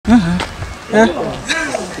Hey,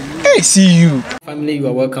 see you. Family, you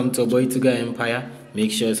are welcome to Boy2Guy Empire.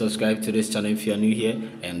 Make sure you subscribe to this channel if you are new here,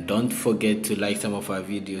 and don't forget to like some of our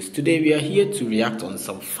videos. Today we are here to react on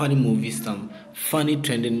some funny movies, some funny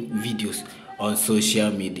trending videos on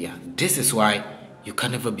social media. This is why you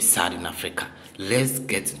can never be sad in Africa. Let's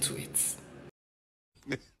get into it.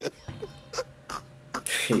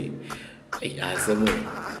 Hey, I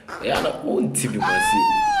don't want to be massive.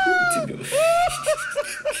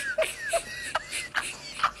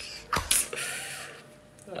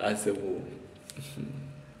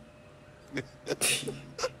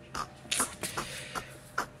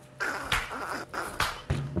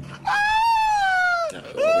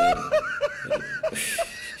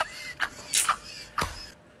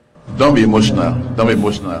 Don't be emotional. Don't be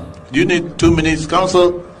emotional. Do you need 2 minutes,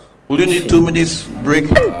 counsel? Would you need 2 minutes break?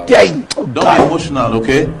 Don't be emotional,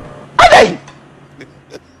 okay?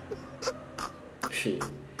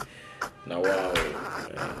 Now, wow.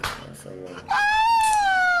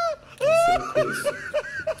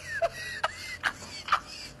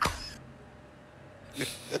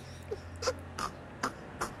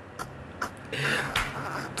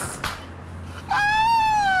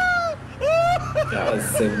 That's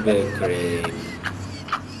so great.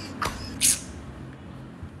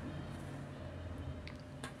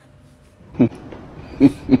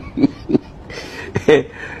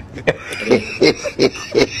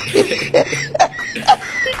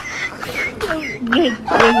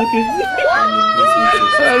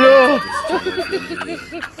 Hello.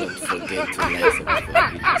 Don't forget to like some of our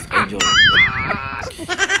videos. Enjoy.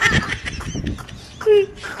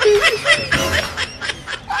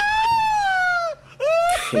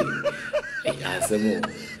 Hey, Asemo.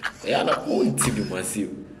 Hey, I don't want to be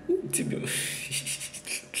massive.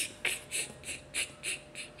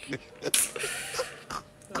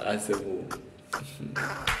 Asemo.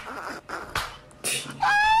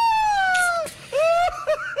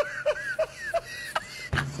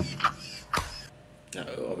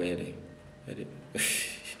 Ready.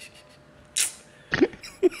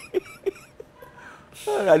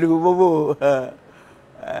 I do bobo.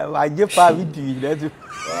 I just have it to you.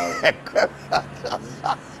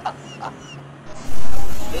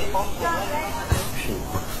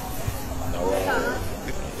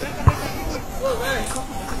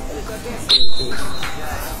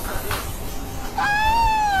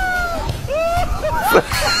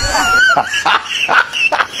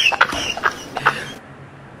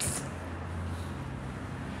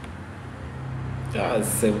 That's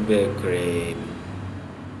so great.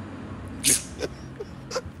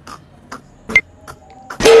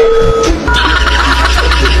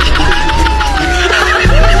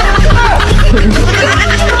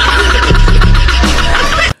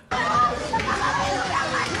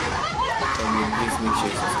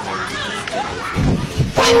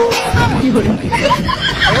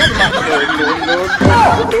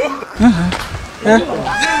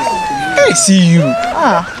 Hey, see you.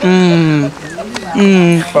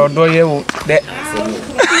 For do you that?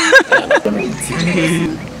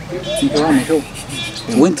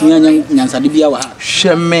 Went to Yansadibia.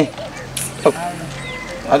 Shame.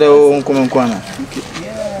 I don't come on corner.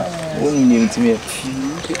 Only name to me.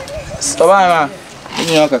 Stop,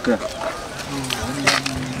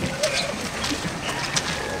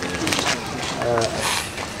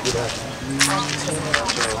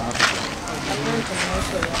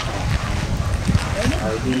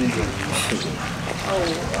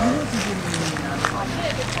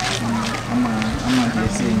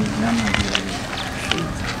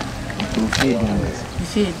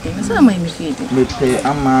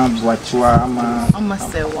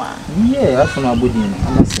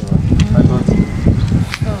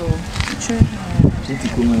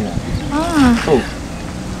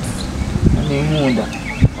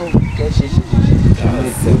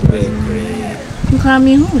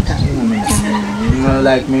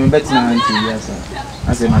 like me better than yes,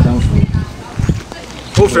 I say madam food.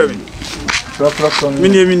 Oh, Femi. From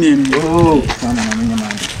Mini. Oh, man.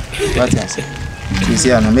 What I say? You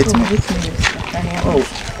see, I'm met me. Oh,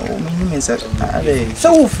 me said,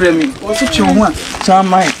 so Femi, what's it you want? Charm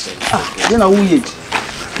mine. Ah, then I will eat.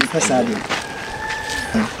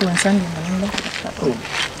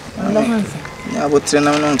 Yeah, but train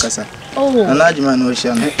on Casa. Oh, a large man was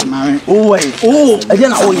young. Oh, wait. Oh,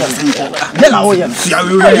 again, I will. Then I will.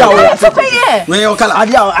 Where your color?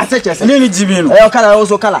 I said, yes, and any Jimmy. Your color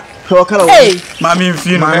also color. Her color. Hey, Mammy,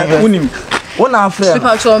 Finn, one after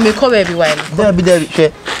people told me come everywhere. There be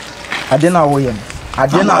there. I didn't know him. I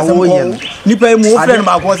didn't know him. Nipper more friend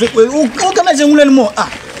about was it? Who can I say more? Ah,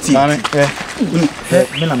 see, I'm a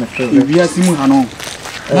friend. We are seeing Hanon.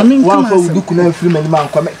 one for do kuna free man man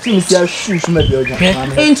come see see shoes me be oja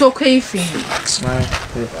ain't okay free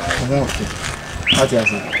what you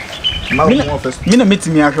say me na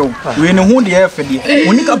metimi ahwe we ne ho de e fe de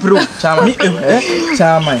oni ka pro chama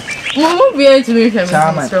chama mo be able to me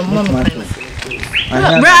from mom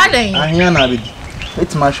brother ahia na be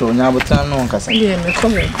it's my show nya botan no nkasa yeah me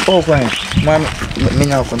come oh fine mama me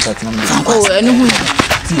nya contact na me oh ene hu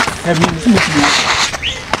ti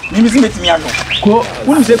me metimi ahwe ko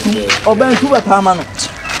wonu se ku oban tu ba pa ma no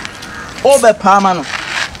obe pa ma no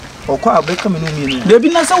okwa abeka me no mi no de bi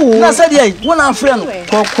na se wo na se de wona afre no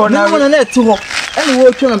kokko na wona na ti ho ene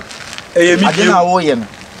wo twa mi ade na wo ye no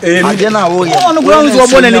ade na wo ye no go nso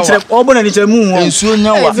obo na ni kire mu ho ensuo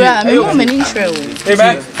nya wa me mo me ni kire wo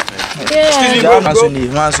yeah masuni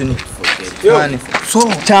so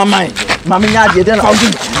chamai mama nya ade de na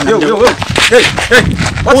yo hey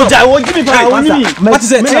oja wo give me pa wo ni what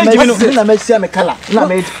is it give me no na me see me kala na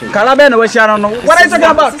me kala be na we share no what are you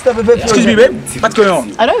talking about excuse me babe what's going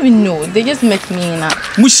on I don't even know they just met me na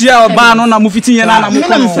mushia oba no na mu fitin ye na mu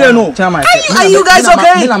kono frɛ no chamai are you guys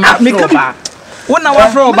okay me come wona wa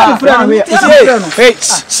frɛ oba hey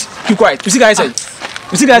keep quiet you see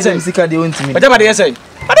guys say sika de won't me what about they say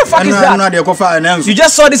what the fuck is that you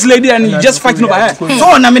just saw this lady and you just fighting over her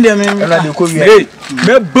so na me dey me hey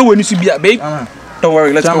me be woni su bia babe don't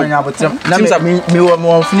worry let's go me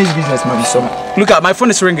finish business man so look at my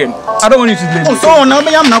phone is ringing I don't want you to leave so na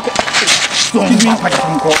me am na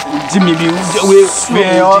Jimmy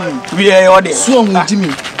we are there so Jimmy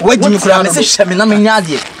where Jimmy kura me say hwɛ na me nya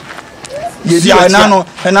ade yeah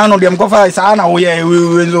na no dem go fa isa na we ya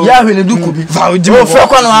hwe ne duku bi va Jimmy fro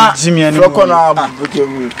kono ha Jimmy fro kono ha okay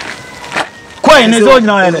coin ne so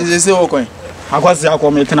na ne se o coin akwasi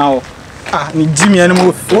akọ tena ho ni Jimmy ene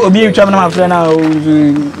mo obi etwa na ma frɛ na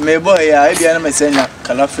me boy ya e bia na me senya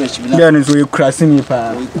kala fresh bi na bia ne so e krasi ni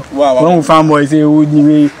pa wa one fan boy say o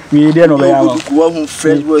ni we dey no be ya wa hu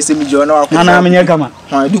fresh boy say mi jo na wa na me nya kama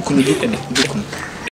ha duku